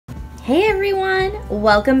Hey everyone,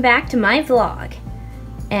 welcome back to my vlog.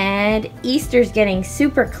 And Easter's getting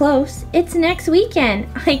super close. It's next weekend.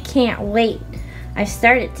 I can't wait. I've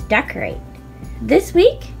started to decorate. This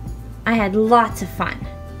week, I had lots of fun.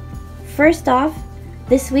 First off,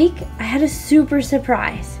 this week I had a super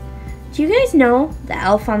surprise. Do you guys know the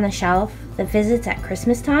elf on the shelf that visits at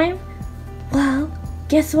Christmas time? Well,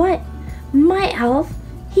 guess what? My elf,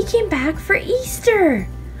 he came back for Easter.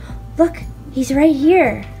 Look, he's right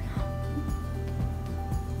here.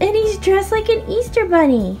 And he's dressed like an Easter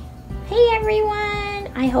bunny. Hey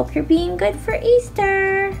everyone, I hope you're being good for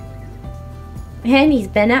Easter. And he's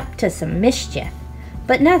been up to some mischief,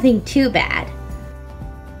 but nothing too bad.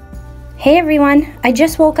 Hey everyone, I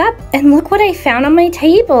just woke up and look what I found on my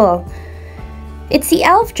table. It's the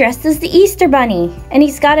elf dressed as the Easter bunny, and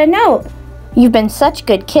he's got a note. You've been such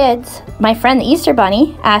good kids. My friend the Easter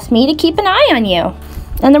bunny asked me to keep an eye on you.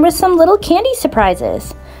 And there was some little candy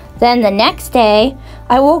surprises. Then the next day,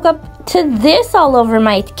 I woke up to this all over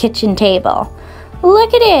my kitchen table.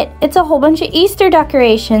 Look at it. It's a whole bunch of Easter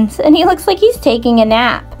decorations, and he looks like he's taking a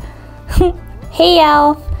nap. Hey,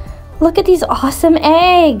 Elf. Look at these awesome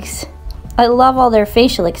eggs. I love all their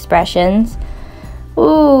facial expressions.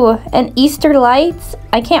 Ooh, and Easter lights.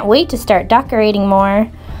 I can't wait to start decorating more.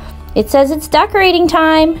 It says it's decorating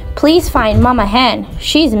time. Please find Mama Hen.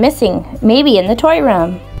 She's missing, maybe in the toy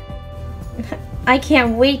room. I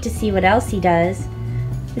can't wait to see what else he does.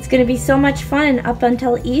 It's going to be so much fun up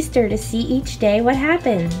until Easter to see each day what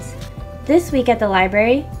happens. This week at the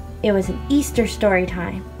library, it was an Easter story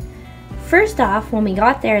time. First off, when we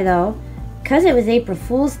got there though, because it was April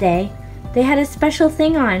Fool's Day, they had a special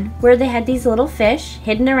thing on where they had these little fish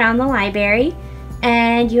hidden around the library,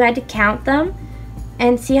 and you had to count them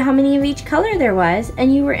and see how many of each color there was,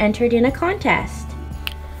 and you were entered in a contest.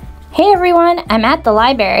 Hey everyone, I'm at the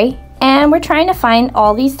library. And we're trying to find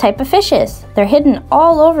all these type of fishes. They're hidden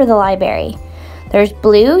all over the library. There's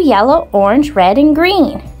blue, yellow, orange, red, and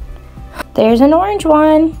green. There's an orange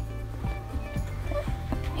one.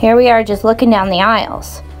 Here we are just looking down the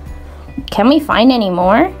aisles. Can we find any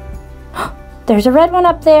more? There's a red one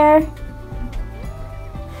up there.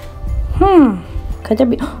 Could there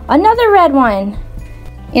be another red one?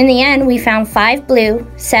 In the end, we found 5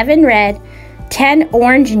 blue, 7 red, 10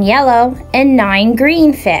 orange and yellow, and 9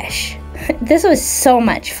 green fish. This was so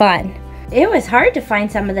much fun. It was hard to find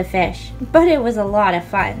some of the fish, but it was a lot of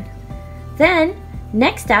fun. Then,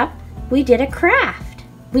 next up, we did a craft.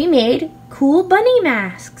 We made cool bunny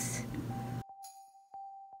masks.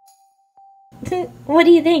 What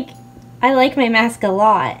do you think? I like my mask a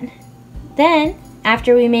lot. Then,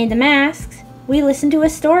 after we made the masks, we listened to a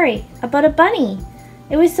story about a bunny.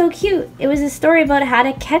 It was so cute. It was a story about how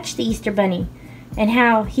to catch the Easter bunny, and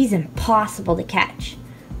how he's impossible to catch.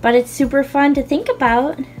 But it's super fun to think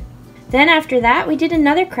about. Then after that, we did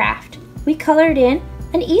another craft. We colored in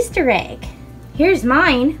an Easter egg. Here's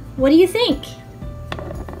mine. What do you think?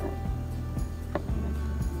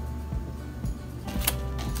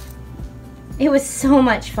 It was so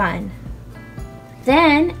much fun.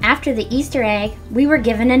 Then, after the Easter egg, we were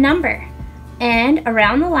given a number. And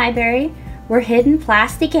around the library were hidden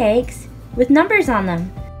plastic eggs with numbers on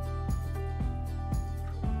them.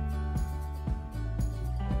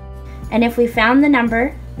 And if we found the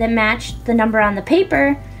number that matched the number on the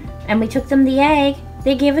paper, and we took them the egg,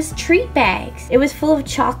 they gave us treat bags. It was full of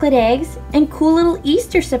chocolate eggs and cool little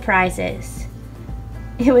Easter surprises.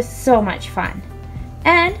 It was so much fun.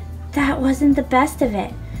 And that wasn't the best of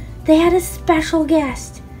it. They had a special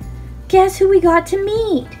guest. Guess who we got to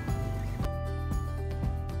meet?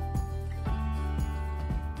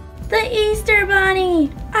 The Easter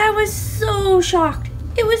bunny! I was so shocked.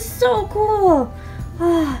 It was so cool.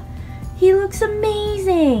 He looks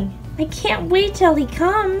amazing. I can't wait till he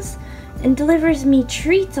comes and delivers me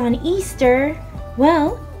treats on Easter.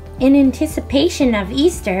 Well, in anticipation of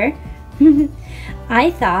Easter,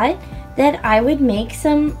 I thought that I would make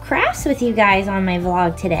some crafts with you guys on my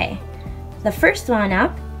vlog today. The first one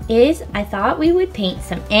up is I thought we would paint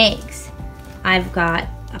some eggs. I've got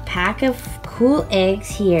a pack of cool eggs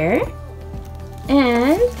here,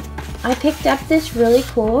 and I picked up this really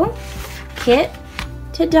cool kit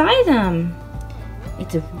to dye them.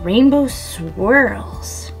 It's rainbow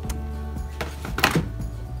swirls.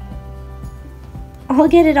 I'll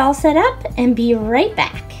get it all set up and be right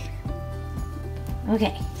back.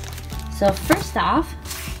 Okay, so first off,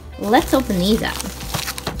 let's open these up.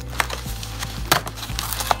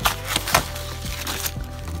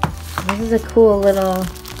 This is a cool little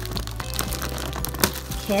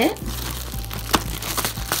kit.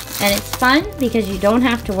 And it's fun because you don't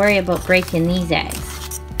have to worry about breaking these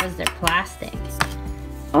eggs because they're plastic.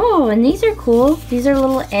 Oh, and these are cool. These are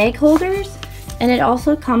little egg holders, and it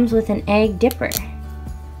also comes with an egg dipper.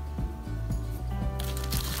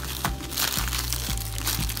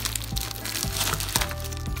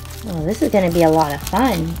 Oh, this is going to be a lot of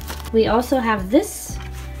fun. We also have this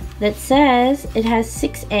that says it has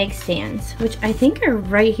 6 egg stands, which I think are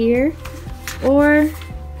right here, or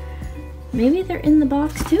maybe they're in the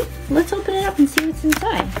box too. Let's open it up and see what's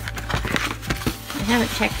inside. I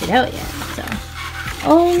haven't checked it out yet, so.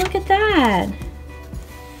 Oh, look at that.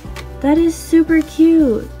 That is super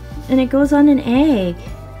cute. And it goes on an egg.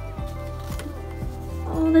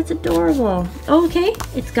 Oh, that's adorable. Okay,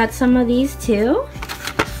 it's got some of these too.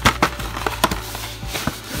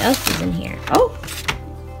 What else is in here? Oh,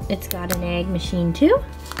 it's got an egg machine too.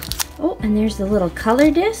 Oh, and there's the little color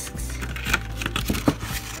discs.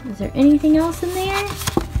 Is there anything else in there?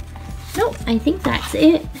 Nope, I think that's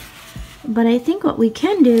it. But I think what we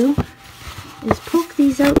can do is poke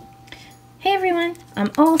these out. Hey everyone,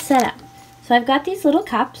 I'm all set up. So I've got these little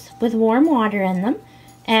cups with warm water in them.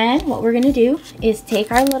 And what we're gonna do is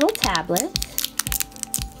take our little tablets.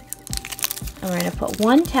 And we're gonna put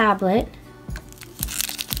one tablet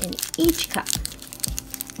in each cup.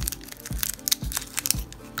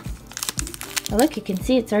 Oh look, you can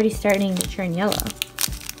see it's already starting to turn yellow.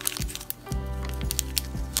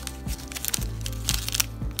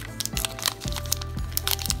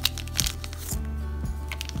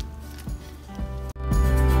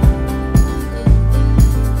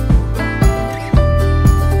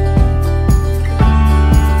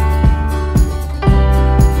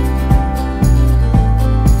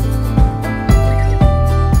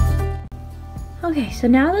 Okay, so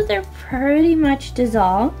now that they're pretty much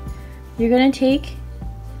dissolved, you're going to take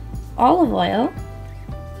olive oil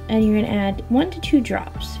and you're going to add 1 to 2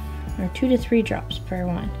 drops, or 2 to 3 drops per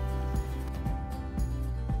one.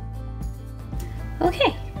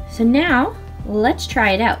 Okay, so now let's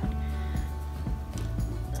try it out.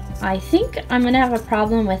 I think I'm going to have a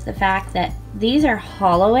problem with the fact that these are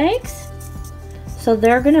hollow eggs, so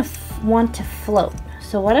they're going to want to float.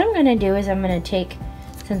 So what I'm going to do is I'm going to take,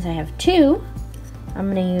 since I have 2,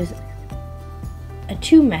 I'm going to use a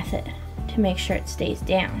 2 method to make sure it stays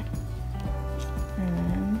down.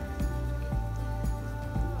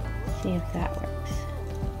 See if that works.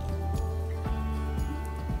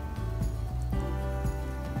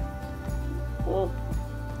 Oh,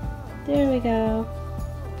 there we go.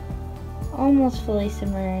 Almost fully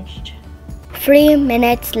submerged. 3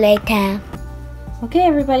 minutes later. Okay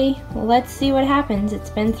everybody, well, let's see what happens. It's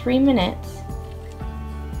been 3 minutes.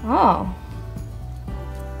 Oh.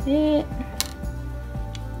 It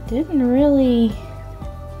didn't really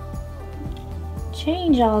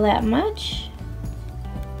change all that much.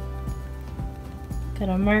 Got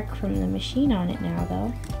a mark from the machine on it now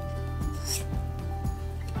though.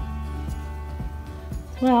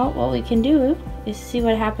 Well, what we can do is see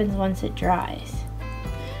what happens once it dries.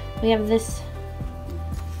 We have this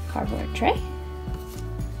cardboard tray,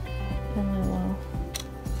 and we will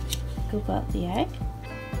scoop out the egg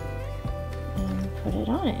and put it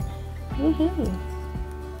on it. Woohoo!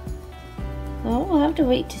 Well, we'll have to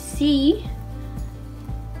wait to see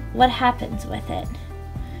what happens with it.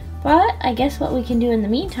 But I guess what we can do in the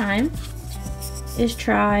meantime is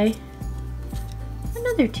try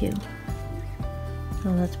another 2. So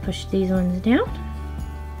let's push these ones down.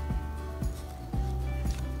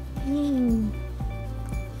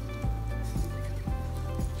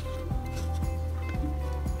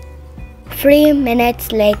 3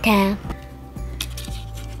 minutes later.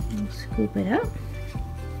 We'll scoop it up.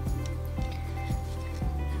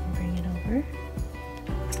 Bring it over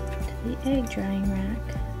to the egg drying rack.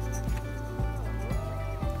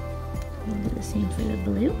 We'll do the same for the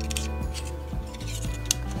blue.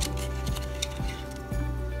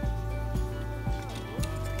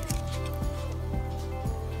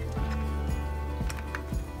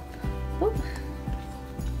 Oh.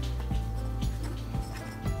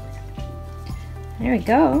 There we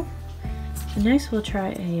go. So next we'll try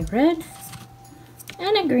a red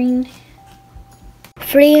and a green.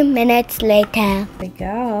 3 minutes later. There we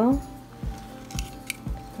go.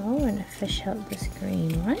 So we're gonna fish out this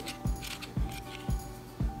green one.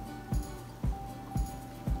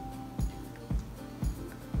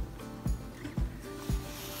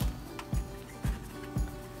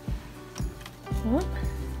 Oh.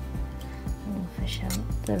 And we'll fish out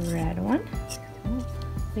the red one. Oh,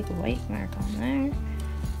 big white mark on there.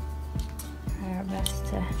 Try our best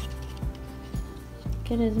to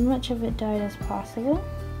get as much of it dyed as possible.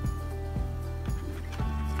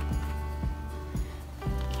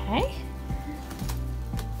 Okay.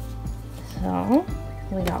 So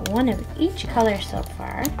We got one of each color so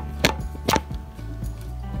far.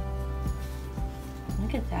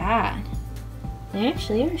 Look at that. They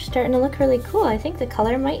actually are starting to look really cool. I think the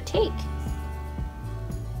color might take.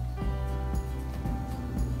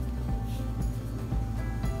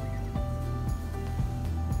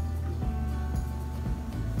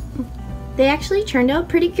 They actually turned out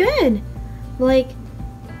pretty good. Like,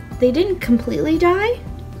 they didn't completely die,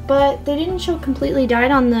 but they didn't show completely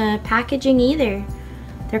died on the packaging either.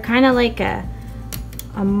 They're kind of like a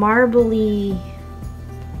marbly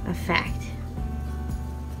effect,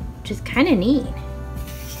 which is kind of neat.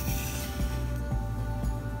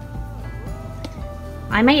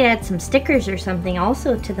 I might add some stickers or something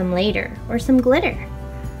also to them later, or some glitter.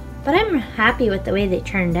 But I'm happy with the way they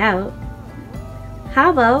turned out.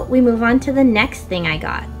 How about we move on to the next thing I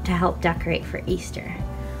got to help decorate for Easter.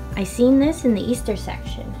 I seen this in the Easter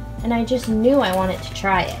section, and I just knew I wanted to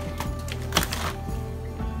try it.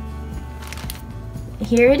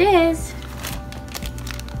 Here it is.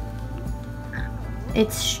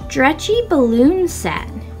 It's stretchy balloon set.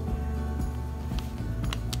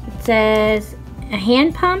 It says a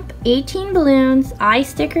hand pump, 18 balloons, eye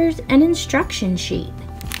stickers, and instruction sheet.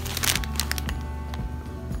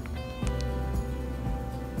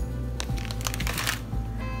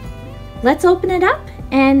 Let's open it up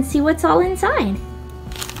and see what's all inside.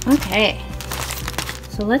 Okay,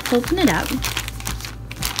 so let's open it up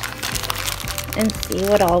and see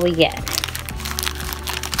what all we get.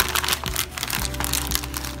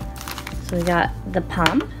 So we got the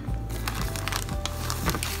pump,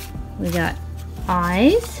 we got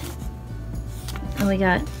eyes, and we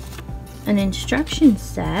got an instruction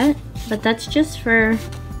set, but that's just for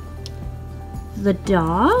the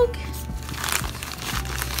dog.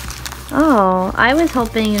 Oh, I was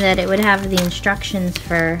hoping that it would have the instructions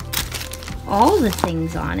for all the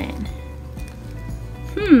things on it.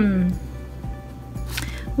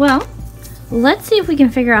 Well, let's see if we can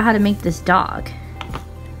figure out how to make this dog.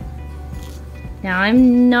 Now,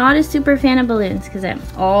 I'm not a super fan of balloons because I'm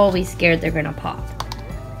always scared they're gonna pop.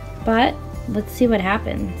 But let's see what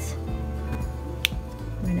happens.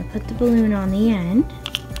 We're gonna put the balloon on the end.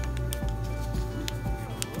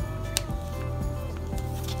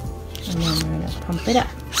 And then we're gonna pump it up.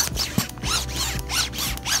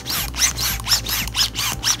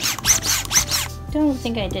 Don't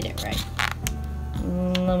think I did it right.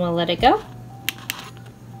 Then we'll let it go.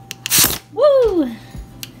 Woo!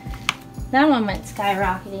 That one went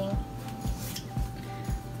skyrocketing.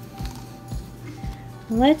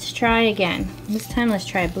 Let's try again. This time let's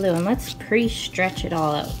try blue, and let's pre-stretch it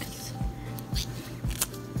all out.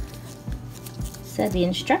 Said the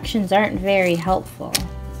instructions aren't very helpful.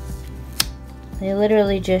 They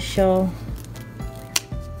literally just show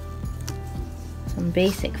some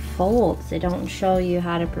basic folds. They don't show you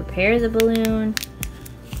how to prepare the balloon.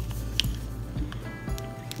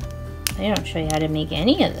 They don't show you how to make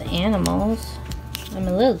any of the animals. I'm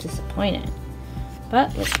a little disappointed.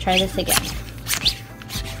 But let's try this again.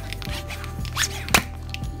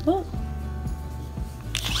 Oh.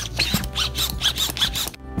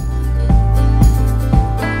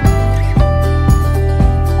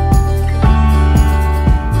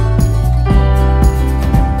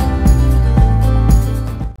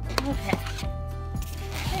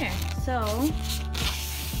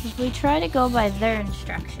 If we try to go by their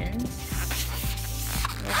instructions,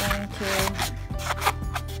 we're going to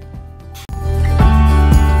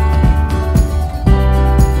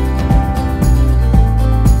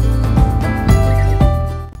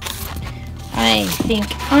I think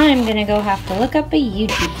I'm gonna go have to look up a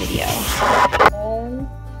YouTube video.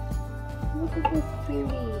 Look at this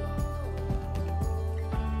cutie.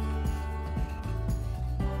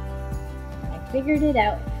 I figured it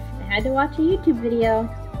out. I had to watch a YouTube video.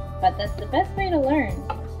 But that's the best way to learn.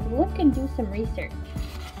 Look and do some research.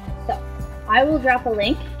 So, I will drop a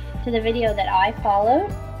link to the video that I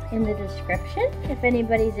followed in the description if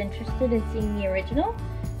anybody's interested in seeing the original.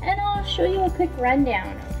 And I'll show you a quick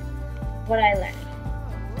rundown of what I learned.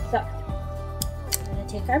 So, we're going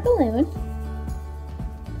to take our balloon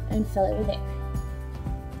and fill it with air.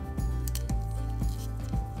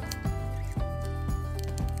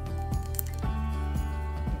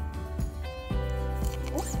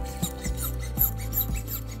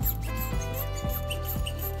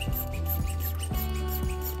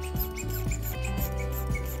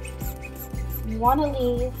 You want to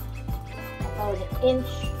leave about an inch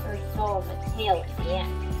or so of a tail at the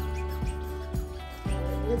end. So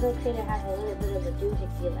it is okay to have a little bit of a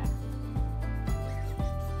doohickey left.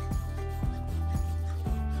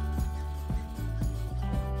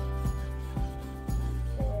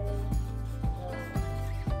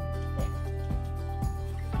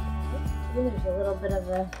 See, there's a little bit of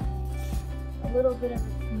a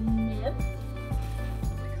nib.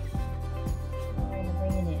 We're gonna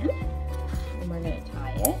bring it in, and we're gonna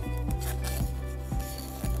tie it.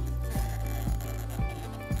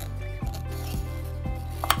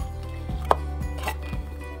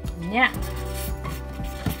 Now,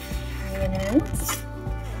 we're gonna,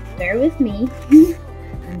 bear with me,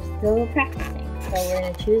 I'm still practicing. So we're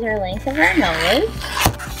gonna choose our length of our nose.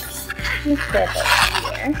 Let's go about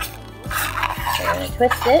here. So we're gonna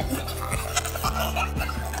twist it.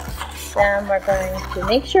 Then we're going to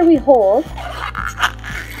make sure we hold.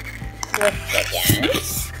 Twist again.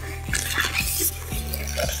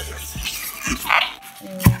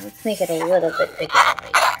 And let's make it a little bit bigger over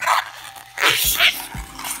here.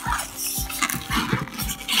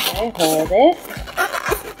 Okay, hold it.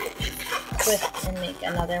 Twist and make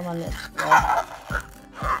another one that's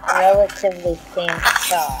relatively same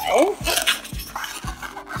size.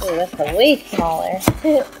 Oh, that's a way smaller.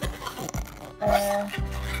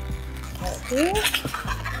 Right here.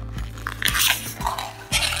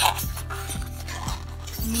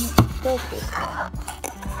 Still too small.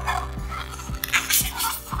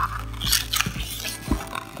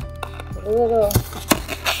 A little.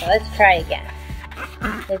 So let's try again.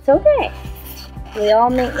 It's okay. We all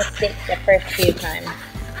make mistakes the first few times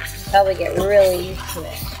until we get really used to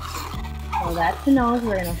it. So that's the nose.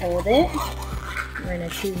 We're going to hold it. We're going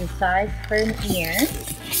to choose a size for an ear.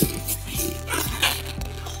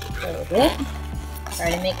 Hold it. Try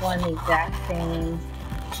to make one the exact same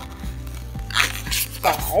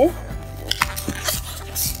size.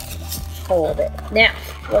 Hold it. Now,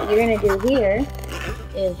 what you're going to do here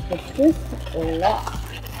is the twist lock.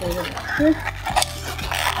 So you're going to twist.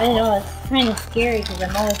 I don't know, it's kind of scary because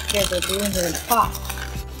I'm always scared they balloons are going to pop.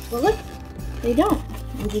 But look, they don't.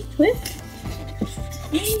 You just twist,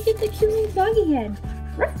 and then you get the cute little doggy head.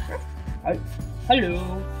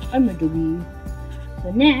 Hello, I'm a doggy.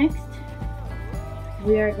 So next,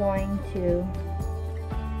 we are going to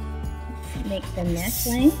make the neck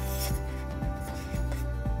length.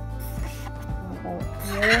 About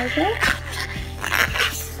here, I guess.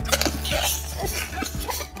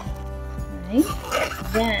 Right.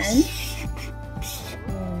 Then,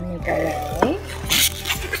 we'll make our leg.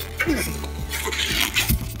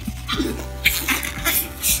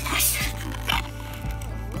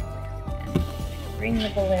 Bring the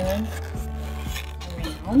balloon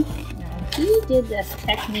around. Now, he did this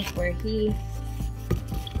technique where he,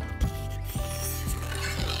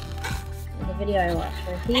 in the video I watched,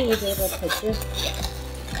 where he was able to just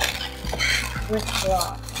twist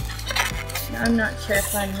off. Now, I'm not sure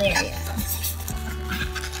if I'm there yet.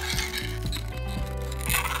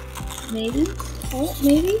 Maybe? Oh,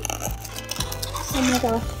 maybe? Oh my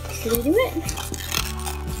gosh, did I do it?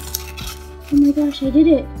 Oh my gosh, I did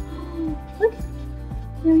it! Look!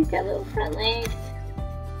 Now he's got little front legs.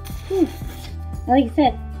 Whew. Like I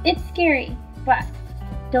said, it's scary, but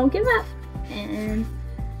don't give up. And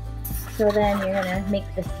so then you're gonna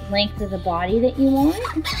make this length of the body that you want.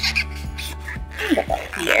 And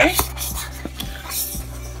about here.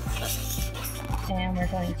 And we're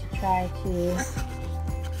going to try to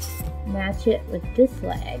match it with this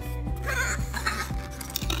leg.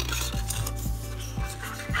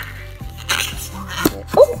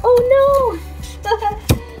 Oh no!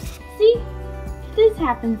 See? This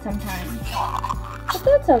happens sometimes. But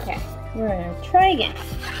that's okay. We're gonna try again.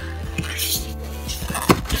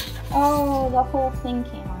 Oh, the whole thing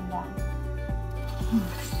came undone.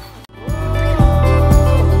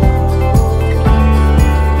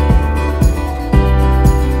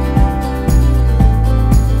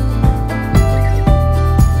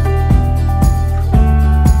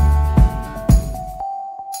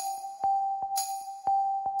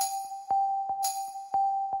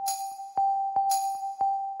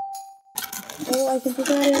 Oh, I think we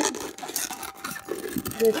got it.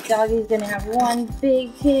 This doggy's gonna have one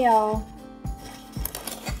big tail.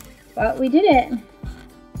 But we did it.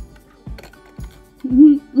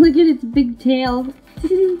 Look at its big tail.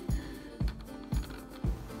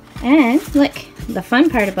 And look, the fun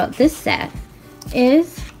part about this set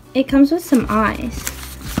is it comes with some eyes.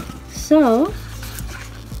 So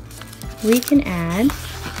we can add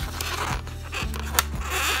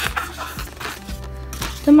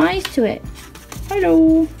some eyes to it.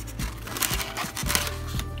 Hello.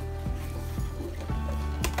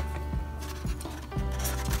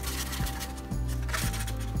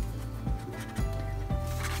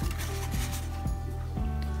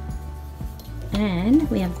 And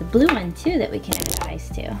we have the blue one too that we can add eyes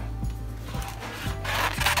to.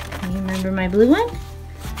 You remember my blue one?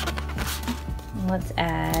 Let's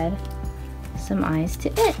add some eyes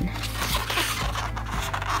to it.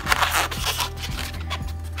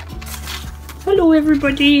 Hello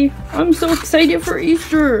everybody! I'm so excited for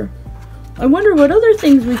Easter! I wonder what other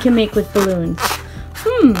things we can make with balloons.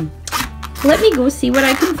 Let me go see what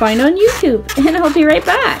I can find on YouTube, and I'll be right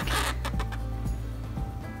back.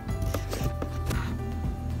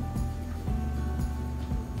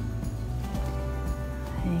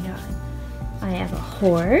 Hang on. I have a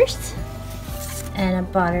horse, and a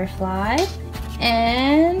butterfly,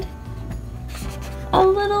 and a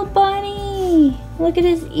little bunny. Look at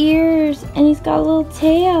his ears, and he's got a little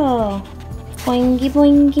tail. Boingy,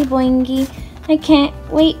 boingy, boingy. I can't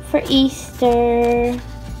wait for Easter.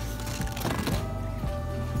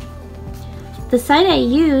 The site I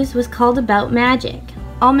used was called About Magic.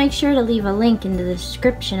 I'll make sure to leave a link in the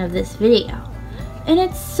description of this video. And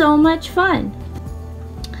it's so much fun.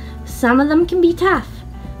 Some of them can be tough,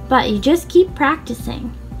 but you just keep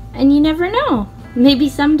practicing. And you never know, maybe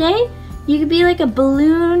someday you could be like a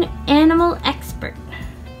balloon animal expert.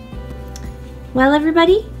 Well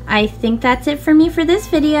everybody, I think that's it for me for this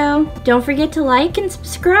video. Don't forget to like and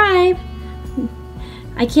subscribe.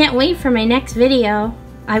 I can't wait for my next video.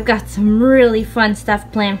 I've got some really fun stuff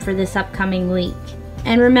planned for this upcoming week.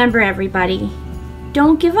 And remember everybody,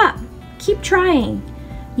 don't give up. Keep trying.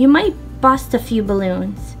 You might bust a few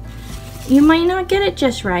balloons. You might not get it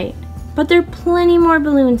just right, but there are plenty more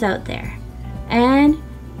balloons out there. And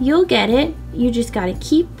you'll get it. You just gotta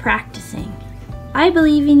keep practicing. I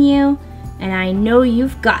believe in you, and I know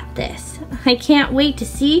you've got this. I can't wait to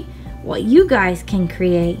see what you guys can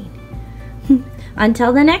create.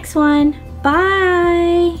 Until the next one,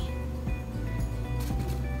 bye!